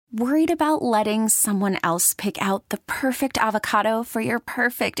Worried about letting someone else pick out the perfect avocado for your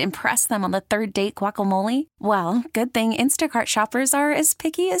perfect impress them on the third date guacamole? Well, good thing Instacart shoppers are as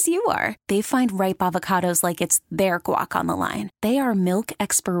picky as you are. They find ripe avocados like it's their guac on the line. They are milk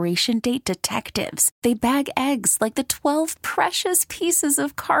expiration date detectives. They bag eggs like the 12 precious pieces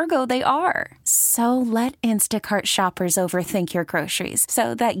of cargo they are. So let Instacart shoppers overthink your groceries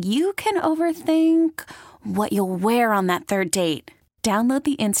so that you can overthink what you'll wear on that third date. Download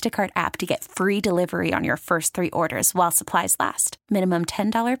the Instacart app to get free delivery on your first 3 orders while supplies last. Minimum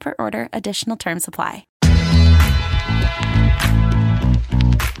 $10 per order. Additional terms apply.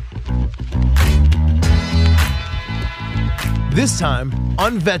 This time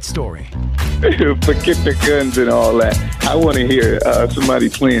on Vet Story. Forget the guns and all that. I want to hear somebody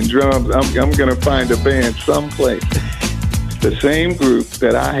playing drums. I'm going to find a band someplace. The same group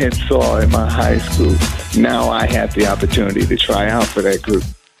that I had saw in my high school, now I had the opportunity to try out for that group.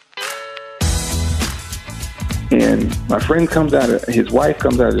 And my friend his wife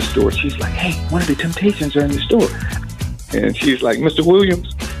comes out of the store. She's like, hey, one of the Temptations are in the store. And she's like, Mr.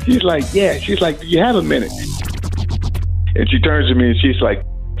 Williams? She's like, yeah. She's like, do you have a minute? And she turns to me and she's like,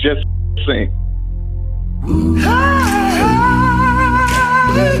 just sing.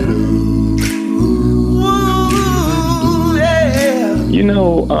 You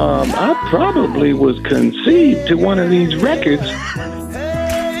know, I probably was conceived to one of these records.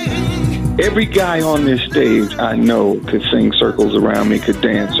 Every guy on this stage I know could sing circles around me, could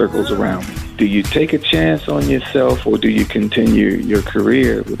dance circles around me. Do you take a chance on yourself or do you continue your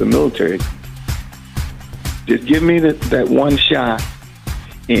career with the military? Just give me that one shot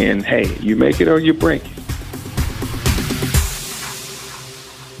and, hey, you make it or you break it.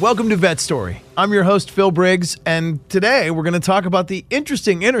 Welcome to Vet Story. I'm your host, Phil Briggs, and today we're going to talk about the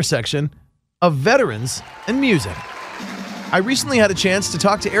interesting intersection of veterans and music. I recently had a chance to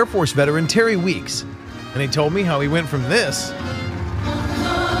talk to Air Force veteran Terry Weeks, and he told me how he went from this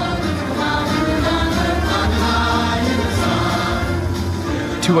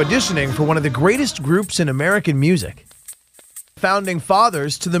to auditioning for one of the greatest groups in American music, founding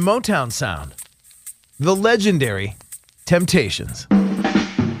fathers to the Motown sound, the legendary Temptations.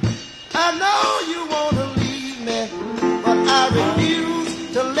 I know you want to leave me, but I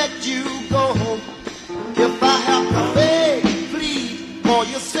refuse to let you go. If I have to beg, plead for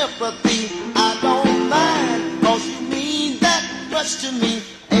your sympathy, I don't mind, 'cause you mean that much to me.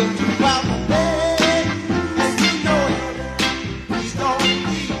 Ain't you proud to beg? And you know it. Please don't leave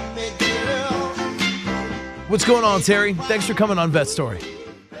me, girl. What's going on, Terry? Thanks for coming on Vet Story.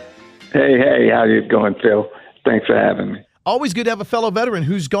 Hey, how you going, Phil? Thanks for having me. Always good to have a fellow veteran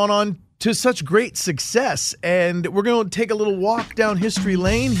who's gone on to such great success, and we're going to take a little walk down history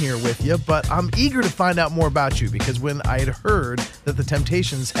lane here with you, but I'm eager to find out more about you because when I had heard that the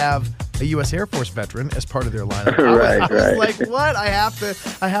Temptations have a U.S. Air Force veteran as part of their lineup, I was like, what? I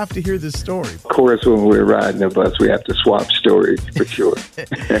have to hear this story. Of course, when we're riding the bus, we have to swap stories for sure.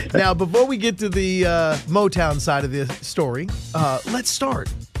 Now, before we get to the Motown side of the story, let's start.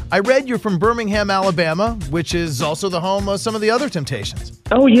 I read you're from Birmingham, Alabama, which is also the home of some of the other Temptations.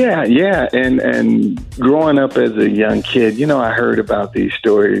 Oh, yeah. And growing up as a young kid, you know, I heard about these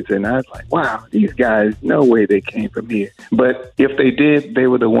stories, and I was like, wow, these guys, no way they came from here. But if they did, they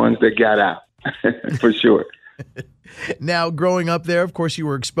were the ones that got out, for sure. Now, growing up there, of course, you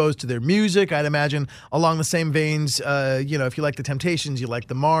were exposed to their music. I'd imagine along the same veins, if you like the Temptations, you like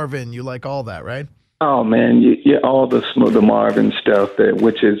the Marvin, you like all that, right? Oh, man, all the Marvin stuff,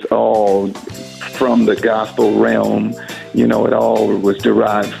 which is all from the gospel realm. You know, it all was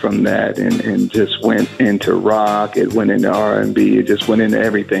derived from that and just went into rock. It went into R&B. It just went into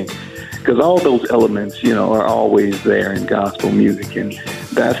everything. Because all those elements, you know, are always there in gospel music. And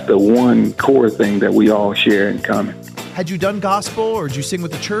that's the one core thing that we all share in common. Had you done gospel or did you sing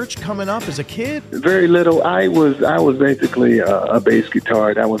with the church coming up as a kid? Very little. I was basically a bass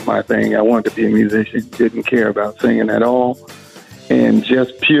guitar. That was my thing. I wanted to be a musician. Didn't care about singing at all. And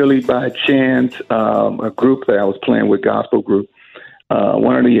just purely by chance, a group that I was playing with, gospel group,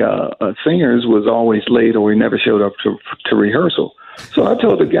 one of the singers was always late or he never showed up to rehearsal. So I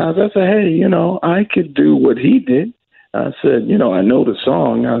told the guys, I said, hey, you know, I could do what he did. I said, you know, I know the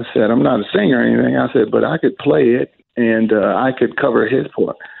song. I said, I'm not a singer or anything. I said, but I could play it. And I could cover his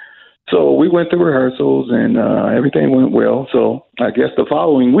part. So we went through rehearsals, and everything went well. So I guess the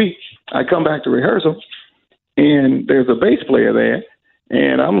following week, I come back to rehearsal, and there's a bass player there,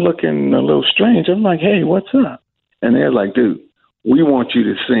 and I'm looking a little strange. I'm like, hey, what's up? And they're like, dude, we want you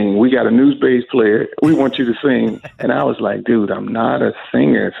to sing. We got a new bass player. We want you to sing. And I was like, dude, I'm not a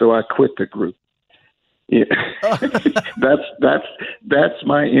singer. So I quit the group. Yeah. That's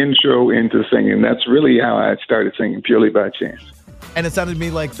my intro into singing. That's really how I started singing, purely by chance. And it sounded to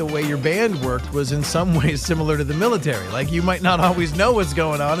me like the way your band worked was in some ways similar to the military. Like you might not always know what's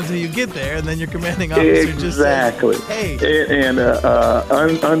going on until you get there, and then your commanding officer just says, hey. And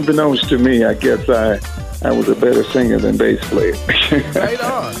unbeknownst to me, I guess I was a better singer than bass player. Right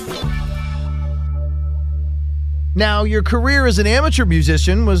on. Now, your career as an amateur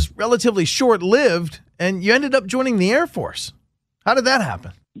musician was relatively short-lived, and you ended up joining the Air Force. How did that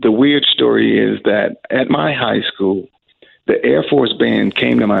happen? The weird story is that at my high school, the Air Force band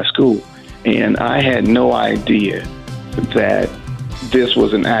came to my school, and I had no idea that this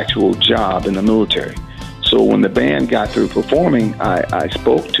was an actual job in the military. So when the band got through performing, I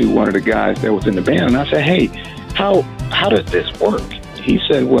spoke to one of the guys that was in the band, and I said, hey, how does this work? He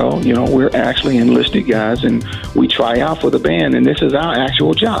said, well, we're actually enlisted guys, and we try out for the band, and this is our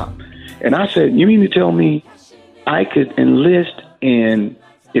actual job. And I said, you mean to tell me I could enlist, and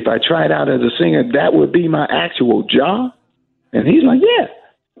if I tried out as a singer, that would be my actual job? And he's like, yeah.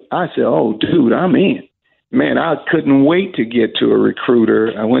 I said, oh, dude, I'm in. Man, I couldn't wait to get to a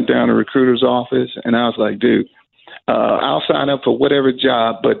recruiter. I went down to a recruiter's office, and I was like, dude, I'll sign up for whatever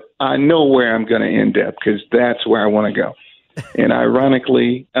job, but I know where I'm going to end up because that's where I want to go. And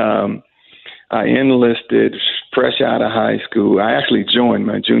ironically, I enlisted fresh out of high school. I actually joined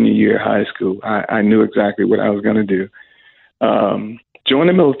my junior year of high school. I knew exactly what I was going to do. Joined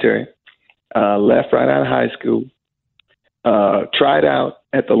the military, left right out of high school. Tried out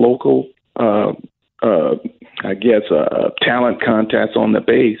at the local, talent contest on the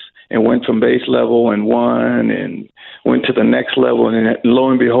base, and went from base level and won, and went to the next level. And then, lo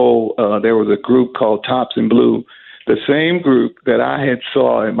and behold, there was a group called Tops in Blue, the same group that I had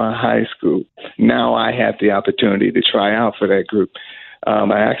saw in my high school. Now I had the opportunity to try out for that group.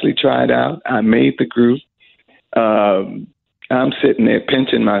 I actually tried out. I made the group. I'm sitting there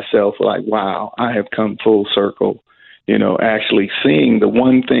pinching myself like, wow, I have come full circle. Actually seeing the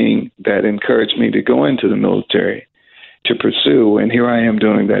one thing that encouraged me to go into the military to pursue, and here I am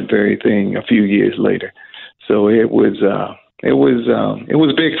doing that very thing a few years later. So it was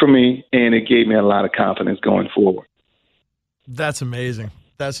big for me, and it gave me a lot of confidence going forward. That's amazing.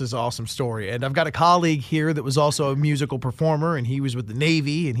 That's his awesome story. And I've got a colleague here that was also a musical performer, and he was with the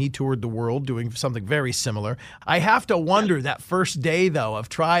Navy, and he toured the world doing something very similar. I have to wonder that first day, though, of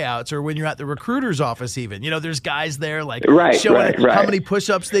tryouts, or when you're at the recruiter's office even. There's guys there like showing how many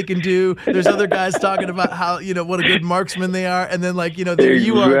push-ups they can do. There's other guys talking about how, what a good marksman they are. And then, there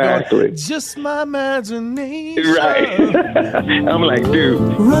you are going, just my imagination. Right. I'm like, dude,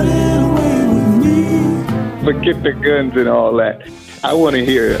 Running away with me. Forget the guns and all that. I want to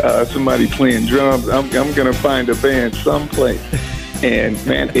hear somebody playing drums. I'm going to find a band someplace. And,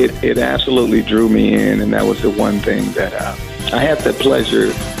 man, it absolutely drew me in, and that was the one thing that I had the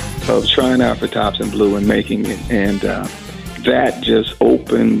pleasure of trying out for Tops in Blue and making it. And that just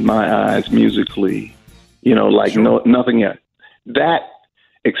opened my eyes musically, nothing else. That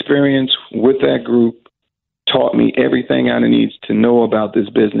experience with that group taught me everything I needed to know about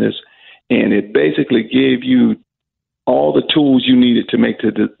this business, and it basically gave you all the tools you needed to make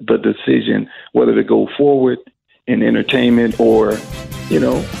the decision whether to go forward in entertainment or,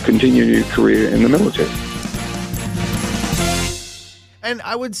 continue your career in the military. And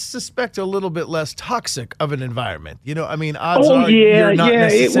I would suspect a little bit less toxic of an environment. Odds are you're not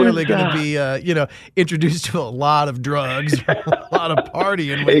necessarily going to be, introduced to a lot of drugs, a lot of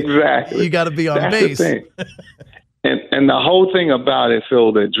partying. Exactly. You got to be on base. The thing. And the whole thing about it,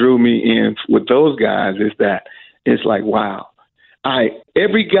 Phil, that drew me in with those guys is that it's like, wow,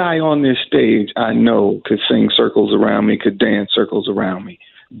 every guy on this stage I know could sing circles around me, could dance circles around me,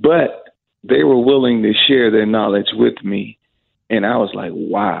 but they were willing to share their knowledge with me. And I was like,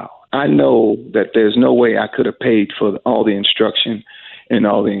 wow, I know that there's no way I could have paid for all the instruction and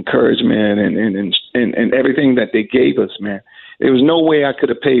all the encouragement and everything that they gave us, man. There was no way I could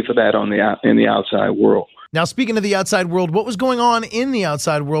have paid for that in the outside world. Now, speaking of the outside world, what was going on in the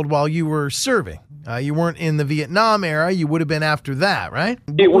outside world while you were serving? You weren't in the Vietnam era. You would have been after that, right?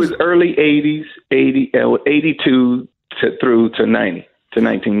 It was early 80s, 82 through to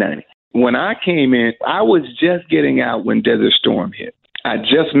 1990. When I came in, I was just getting out when Desert Storm hit. I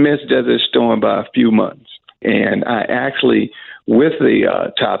just missed Desert Storm by a few months. And I actually, with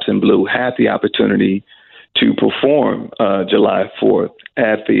the Tops in Blue, had the opportunity to perform July 4th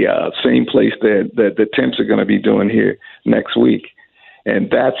at the same place that the Temps are going to be doing here next week.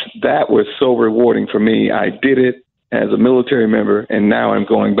 And that was so rewarding for me. I did it as a military member, and now I'm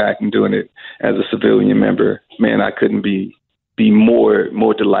going back and doing it as a civilian member. Man, I couldn't be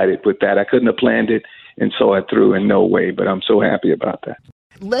more delighted with that. I couldn't have planned it and saw it through in no way. But I'm so happy about that.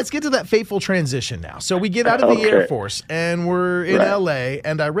 Let's get to that fateful transition now. So we get out of the Air Force and we're in L.A.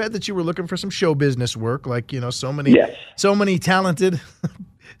 And I read that you were looking for some show business work, like so many talented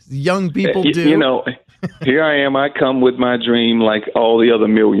young people do. Here I am. I come with my dream, like all the other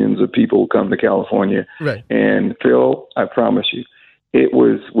millions of people who come to California. Right. And Phil, I promise you, it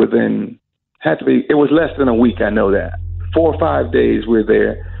was less than a week. I know that 4 or 5 days we're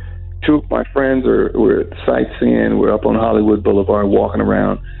there. 2 of my friends were sightseeing. We're up on Hollywood Boulevard walking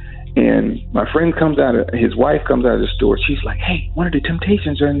around. And my friend his wife comes out of the store. She's like, hey, one of the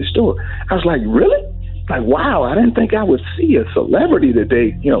Temptations are in the store. I was like, really? Like, wow, I didn't think I would see a celebrity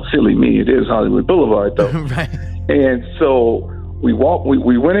today. Silly me. It is Hollywood Boulevard, though. Right. And so we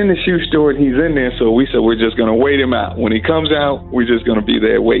went in the shoe store, and he's in there. So we said, we're just going to wait him out. When he comes out, we're just going to be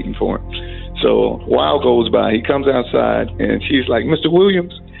there waiting for him. So a while goes by. He comes outside, and she's like, Mr.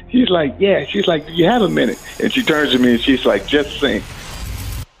 Williams? He's like, yeah. She's like, do you have a minute? And she turns to me, and she's like, just sing.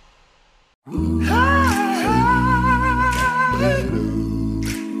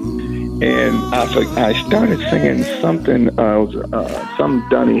 And I started singing something, some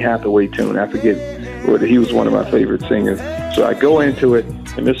Donny Hathaway tune. I forget whether he was one of my favorite singers. So I go into it,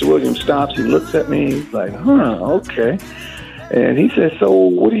 and Mr. Williams stops. He looks at me. He's like, okay. And he says, so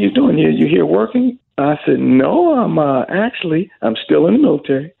what are you doing here? You here working? I said, no, I'm still in the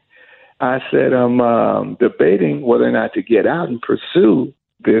military. I said, I'm debating whether or not to get out and pursue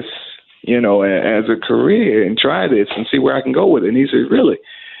this, as a career and try this and see where I can go with it. And he said, really?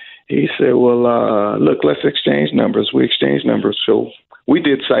 He said, well, look, let's exchange numbers. We exchanged numbers. So we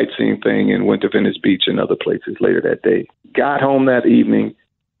did sightseeing thing and went to Venice Beach and other places later that day. Got home that evening,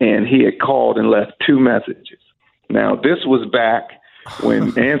 and he had called and left 2 messages. Now, this was back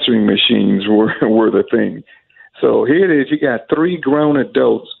when answering machines were the thing. So here it is. You got 3 grown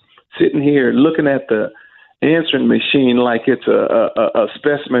adults sitting here looking at the answering machine like it's a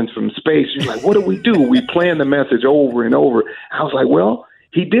specimen from space. You're like, what do? We playing the message over and over. I was like, well,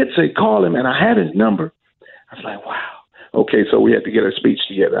 he did say call him, and I had his number. I was like, wow. Okay, so we had to get our speech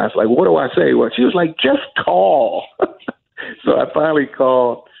together. I was like, what do I say? Well, she was like, just call. So I finally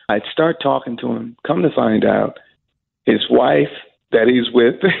called. I'd start talking to him. Come to find out, his wife that he's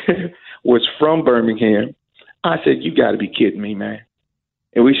with was from Birmingham. I said, you got to be kidding me, man.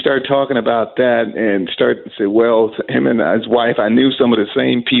 And we started talking about that and started to say, well, him and his wife, I knew some of the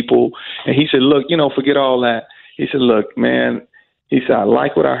same people. And he said, look, forget all that. He said, look, man, he said, I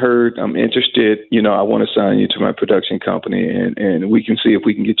like what I heard. I'm interested. I want to sign you to my production company, and we can see if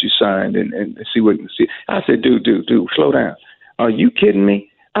we can get you signed and see what we can see. I said, dude, slow down. Are you kidding me?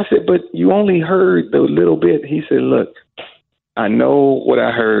 I said, but you only heard the little bit. He said, look, I know what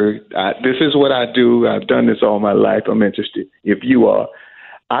I heard. This is what I do. I've done this all my life. I'm interested. If you are.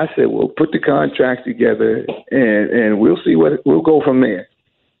 I said, well, put the contract together, and we'll see we'll go from there.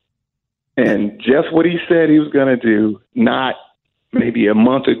 And just what he said he was going to do, not maybe a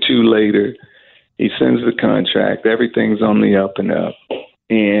month or 2 later, he sends the contract. Everything's on the up and up.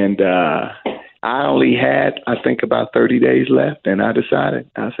 And I only had, I think, about 30 days left, and I decided,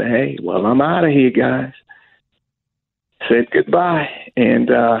 I said, hey, well, I'm out of here, guys. Said goodbye. And,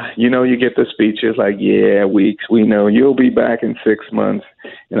 you get the speeches like, yeah, weeks, we know you'll be back in 6 months.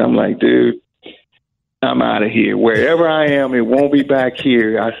 And I'm like, dude, I'm out of here. Wherever I am, it won't be back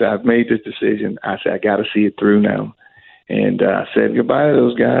here. I said, I've made this decision. I said, I got to see it through now. And said goodbye to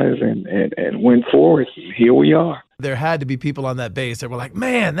those guys and went forward. Here we are. There had to be people on that base that were like,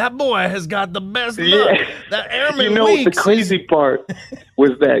 man, that boy has got the best look. That Airman Weeks. The crazy part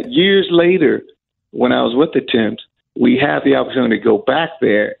was that years later, when I was with the Temps, we had the opportunity to go back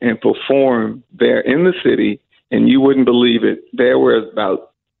there and perform there in the city, and you wouldn't believe it. There were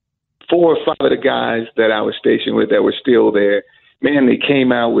about 4 or 5 of the guys that I was stationed with that were still there. Man, they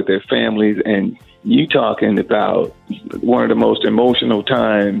came out with their families, and you talking about one of the most emotional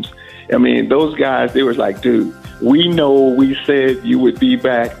times. I mean, those guys, they was like, dude, we know we said you would be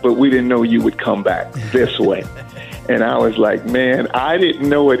back, but we didn't know you would come back this way. And I was like, man, I didn't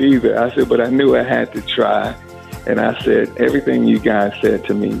know it either. I said, but I knew I had to try. And I said, everything you guys said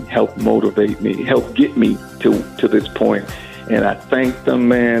to me helped motivate me, helped get me to this point. And I thanked them,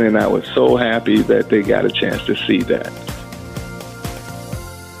 man, and I was so happy that they got a chance to see that.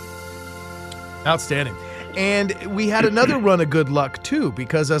 Outstanding. And we had another run of good luck, too,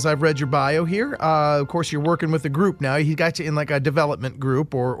 because as I've read your bio here, of course, you're working with a group now. He got you in like a development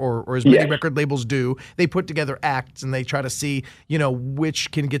group or as many record labels do. They put together acts and they try to see,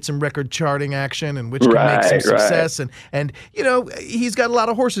 which can get some record charting action and which can make some success. And he's got a lot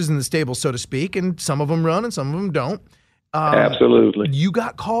of horses in the stable, so to speak, and some of them run and some of them don't. Absolutely. You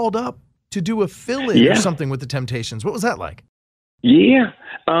got called up to do a fill-in or something with the Temptations. What was that like? Yeah.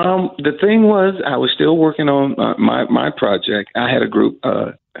 The thing was, I was still working on my project. I had a group,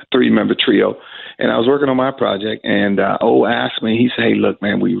 3-member trio, and I was working on my project. And O asked me, he said, "Hey, look,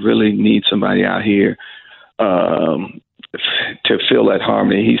 man, we really need somebody out here to fill that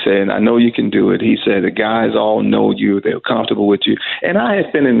harmony." He said, "I know you can do it." He said, "The guys all know you. They're comfortable with you." And I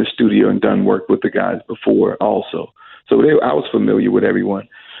had been in the studio and done work with the guys before also. So I was familiar with everyone.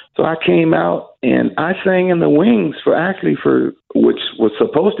 So I came out and I sang in the wings for which was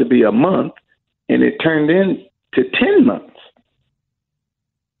supposed to be a month, and it turned into 10 months.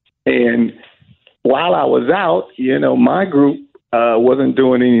 And while I was out, my group wasn't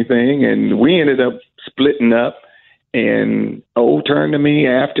doing anything, and we ended up splitting up. And O turned to me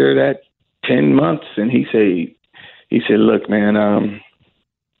after that 10 months, and he said, "Look, man,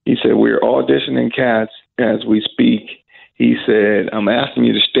 he said, we're auditioning cats as we speak. He said, I'm asking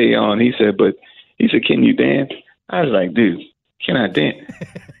you to stay on." He said, "But," he said, "can you dance?" I was like, "Dude, can I dance?"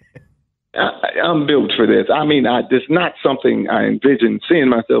 I'm built for this. I mean, it's not something I envisioned seeing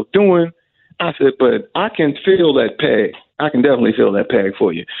myself doing. I said, "But I can feel that peg. I can definitely feel that peg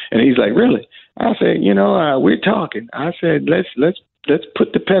for you." And he's like, "Really?" I said, "We're talking." I said, let's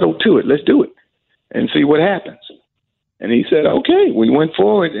put the pedal to it. Let's do it and see what happens." And he said, "Okay." We went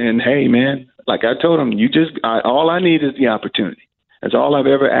forward, and hey, man, like I told him, all I need is the opportunity. That's all I've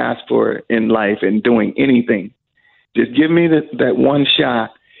ever asked for in life and doing anything. Just give me that one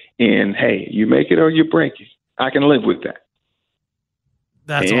shot, and hey, you make it or you break it. I can live with that.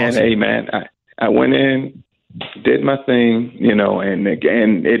 That's and awesome. Hey, man, I went in, did my thing, and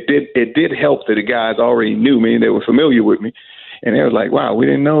it did help that the guys already knew me. They were familiar with me. And they were like, "Wow, we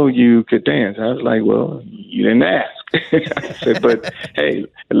didn't know you could dance." I was like, "Well, you didn't ask." I said, "But hey,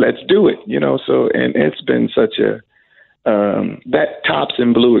 let's do it." So, and it's been such that Tops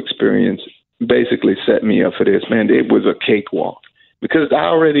in Blue experience basically set me up for this, man. It was a cakewalk because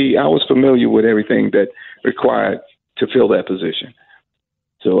I was familiar with everything that required to fill that position.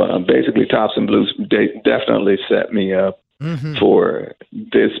 So basically, Tops in Blue definitely set me up for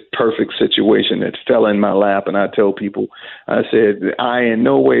this perfect situation that fell in my lap. And I tell people, I said, I in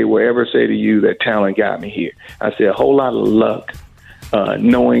no way will ever say to you that talent got me here. I said a whole lot of luck,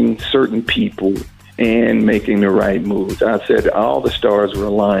 knowing certain people and making the right moves. I said all the stars were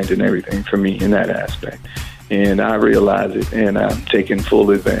aligned and everything for me in that aspect. And I realize it, and I'm taking full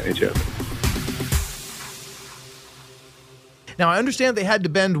advantage of it. Now, I understand they had to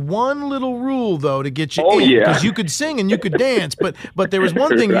bend one little rule, though, to get you in. Yeah. Because you could sing and you could dance, but there was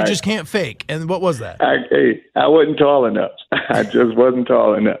one thing Right. You just can't fake. And what was that? I wasn't tall enough. I just wasn't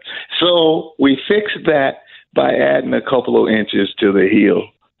tall enough. So we fixed that by adding a couple of inches to the heel.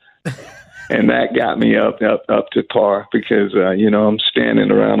 And that got me up to par because, I'm standing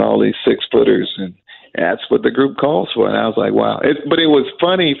around all these 6-footers, and that's what the group calls for. And I was like, wow. But it was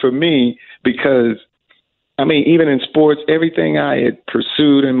funny for me because, I mean, even in sports, everything I had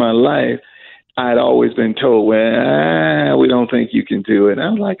pursued in my life, I'd always been told, "Well, we don't think you can do it." And I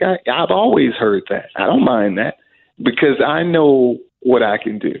was like, I've always heard that. I don't mind that because I know what I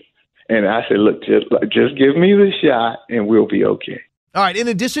can do. And I said, "Look, just give me the shot and we'll be okay." All right. In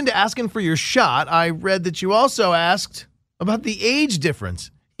addition to asking for your shot, I read that you also asked about the age difference.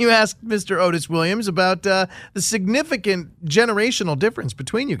 You asked Mr. Otis Williams about the significant generational difference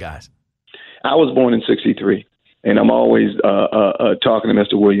between you guys. I was born in 1963, and I'm always talking to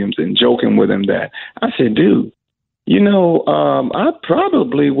Mr. Williams and joking with him that I said, "Dude, I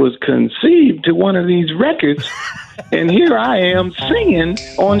probably was conceived to one of these records, and here I am singing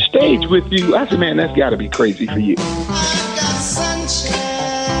on stage with you." I said, "Man, that's got to be crazy for you." I got sunshine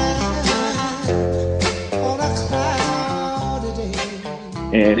on a cloudy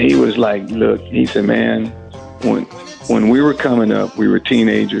day. And he was like, "Look," he said, "Man, when we were coming up, we were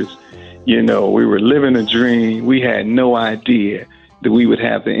teenagers. We were living a dream. We had no idea that we would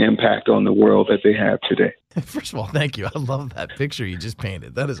have the impact on the world that they have today." First of all, thank you. I love that picture you just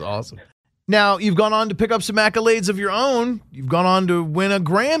painted. That is awesome. Now, you've gone on to pick up some accolades of your own. You've gone on to win a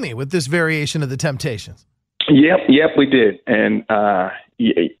Grammy with this variation of the Temptations. Yep, we did. And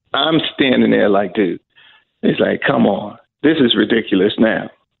I'm standing there like, dude, it's like, come on, this is ridiculous now.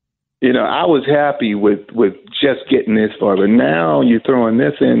 I was happy with just getting this far, but now you're throwing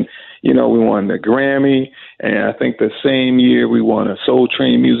this in. We won the Grammy, and I think the same year we won a Soul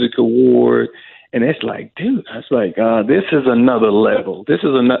Train Music Award. And it's like, dude, I was like, this is another level. This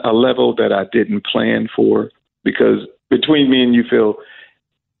is a level that I didn't plan for because between me and you, Phil,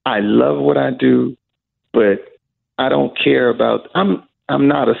 I love what I do, but I don't care about. I'm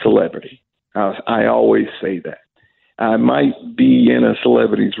not a celebrity. I always say that. I might be in a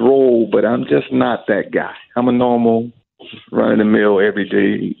celebrity's role, but I'm just not that guy. I'm a normal, run-of-the-mill,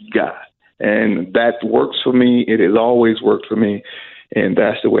 everyday guy. And that works for me. It has always worked for me. And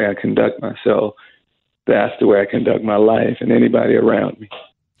that's the way I conduct myself. That's the way I conduct my life and anybody around me.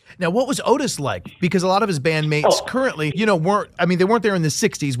 Now, what was Otis like? Because a lot of his bandmates currently, they weren't there in the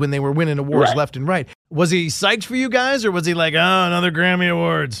 60s when they were winning awards left and right. Was he psyched for you guys, or was he like, another Grammy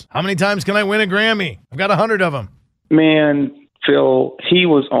Awards? How many times can I win a Grammy? I've got 100 of them. Man, Phil, he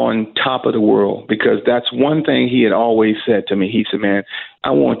was on top of the world, because that's one thing he had always said to me. He said, man,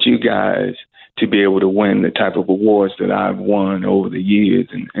 I want you guys to be able to win the type of awards that I've won over the years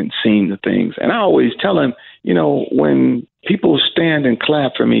and seen the things. And I always tell him, when people stand and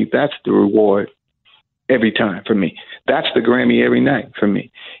clap for me, that's the reward every time for me. That's the Grammy every night for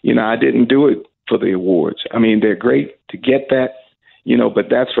me. I didn't do it for the awards. I mean, they're great to get that, but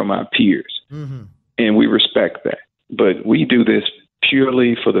that's from our peers. Mm-hmm. And we respect that. But we do this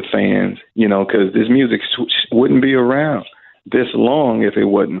purely for the fans, because this music wouldn't be around this long if it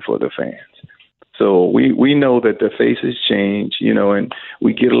wasn't for the fans. So we know that the faces change, and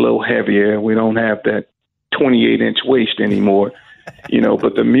we get a little heavier. We don't have that 28-inch waist anymore,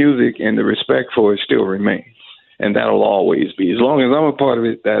 but the music and the respect for it still remains. And that'll always be. As long as I'm a part of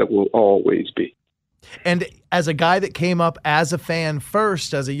it, that will always be. And as a guy that came up as a fan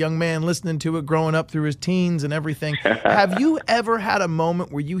first, as a young man listening to it, growing up through his teens and everything, have you ever had a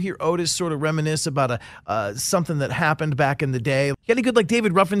moment where you hear Otis sort of reminisce about something that happened back in the day? You got any good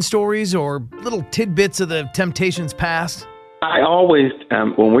David Ruffin stories or little tidbits of the Temptations past? I always,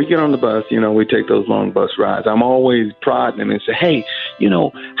 when we get on the bus, we take those long bus rides. I'm always prodding him and say, hey,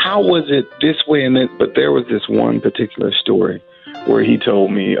 how was it this way and that? But there was this one particular story where he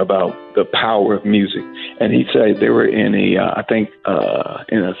told me about the power of music. And he said they were in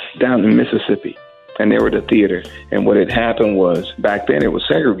down in Mississippi, and they were at a theater. And what had happened was, back then it was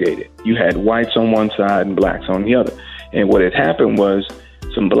segregated. You had whites on one side and blacks on the other. And what had happened was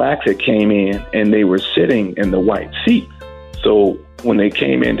some blacks that came in, and they were sitting in the white seat. So when they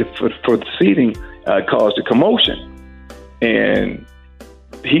came in for the seating, it caused a commotion. And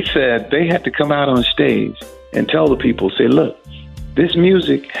he said they had to come out on stage and tell the people, say, look, this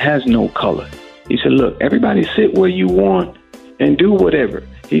music has no color. He said, look, everybody sit where you want and do whatever.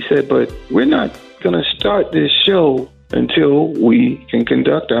 He said, but we're not going to start this show until we can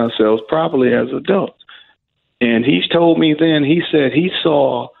conduct ourselves properly as adults. And he's told me then, he said he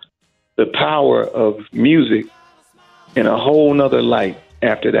saw the power of music in a whole nother light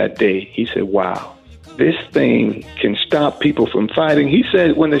after that day. He said, wow, this thing can stop people from fighting. He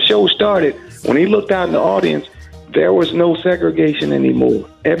said when the show started, when he looked out in the audience, there was no segregation anymore.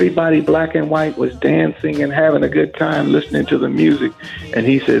 Everybody, black and white, was dancing and having a good time listening to the music. And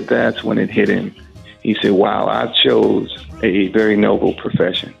he said that's when it hit him. He said, wow, I chose a very noble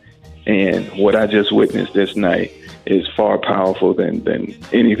profession. And what I just witnessed this night is far powerful than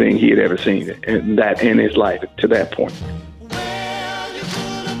anything he had ever seen, and that in his life to that point. Well, you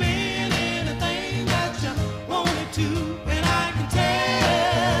could have been anything that you wanted to, and I can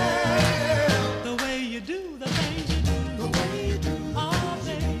tell the way you do the things you do, the way you do, oh,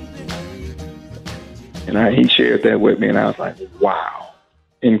 baby. And he shared that with me, and I was like, wow,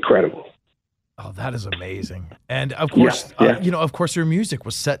 incredible. Oh, that is amazing. And of course, of course, your music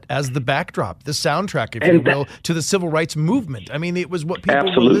was set as the backdrop, the soundtrack, if you will, to the civil rights movement. I mean, it was what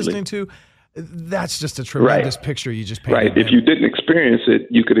people were listening to. That's just a tremendous picture you just painted. Right. If you didn't experience it,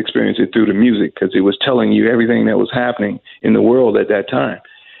 you could experience it through the music, because it was telling you everything that was happening in the world at that time.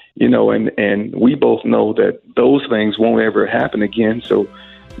 And we both know that those things won't ever happen again. So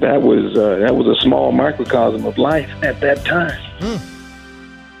that was a small microcosm of life at that time.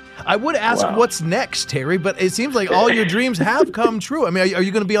 I would ask what's next, Terry, but it seems like all your dreams have come true. I mean, are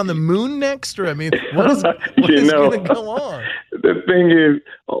you going to be on the moon next? Or, I mean, what is going to go on? The thing is,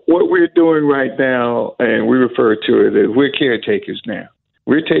 what we're doing right now, and we refer to it as we're caretakers now.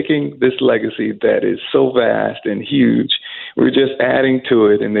 We're taking this legacy that is so vast and huge. We're just adding to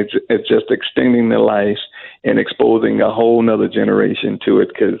it, and it's just extending the life and exposing a whole nother generation to it.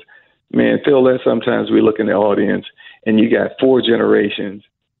 Because, man, Phil, that sometimes we look in the audience, and you got 4 generations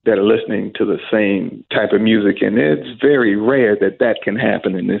that are listening to the same type of music, and it's very rare that can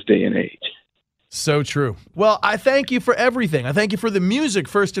happen in this day and age. So true. Well, I thank you for everything. I thank you for the music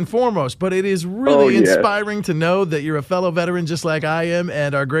first and foremost, but it is really inspiring to know that you're a fellow veteran just like I am,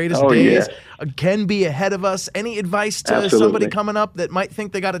 and our greatest days can be ahead of us. Any advice to somebody coming up that might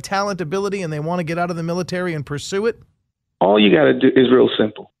think they got a talent, ability, and they want to get out of the military and pursue it? All you got to do is real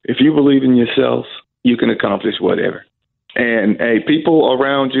simple. If you believe in yourself, you can accomplish whatever. And hey, people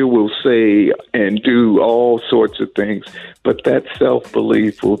around you will say and do all sorts of things, but that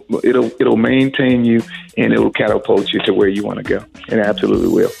self-belief it'll maintain you, and it'll catapult you to where you want to go. It absolutely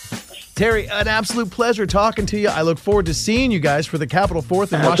will. Terry, an absolute pleasure talking to you. I look forward to seeing you guys for the Capitol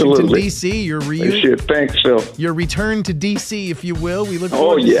Fourth in Absolutely. Washington, D.C. Your reunion. Thanks, Phil. Your return to D.C., if you will. We look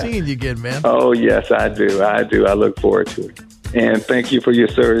forward to seeing you again, man. Oh, yes, I do. I look forward to it. And thank you for your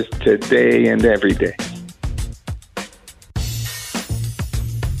service today and every day.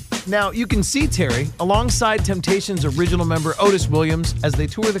 Now, you can see Terry alongside Temptations original member Otis Williams as they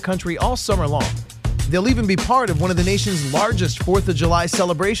tour the country all summer long. They'll even be part of one of the nation's largest 4th of July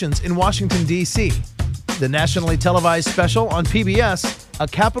celebrations in Washington, D.C. The nationally televised special on PBS, A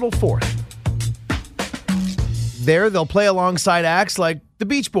Capitol Fourth. There, they'll play alongside acts like the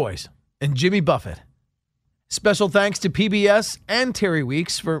Beach Boys and Jimmy Buffett. Special thanks to PBS and Terry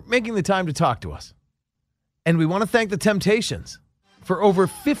Weeks for making the time to talk to us. And we want to thank the Temptations for over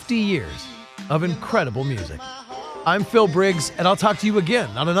 50 years of incredible music. I'm Phil Briggs, and I'll talk to you again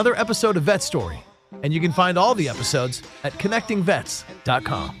on another episode of Vet Story. And you can find all the episodes at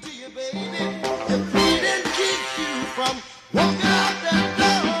connectingvets.com.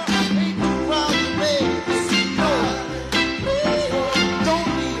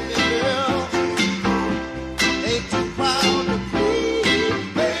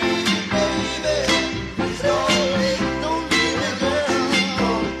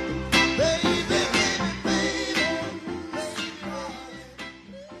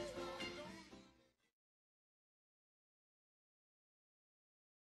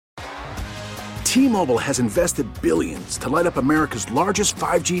 T-Mobile has invested billions to light up America's largest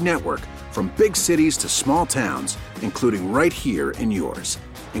 5G network, from big cities to small towns, including right here in yours.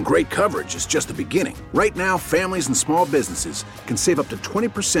 And great coverage is just the beginning. Right now, families and small businesses can save up to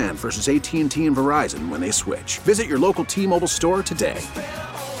 20% versus AT&T and Verizon when they switch. Visit your local T-Mobile store today.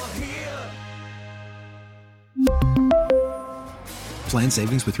 Plan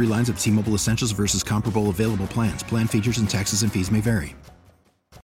savings with 3 lines of T-Mobile Essentials versus comparable available plans. Plan features and taxes and fees may vary.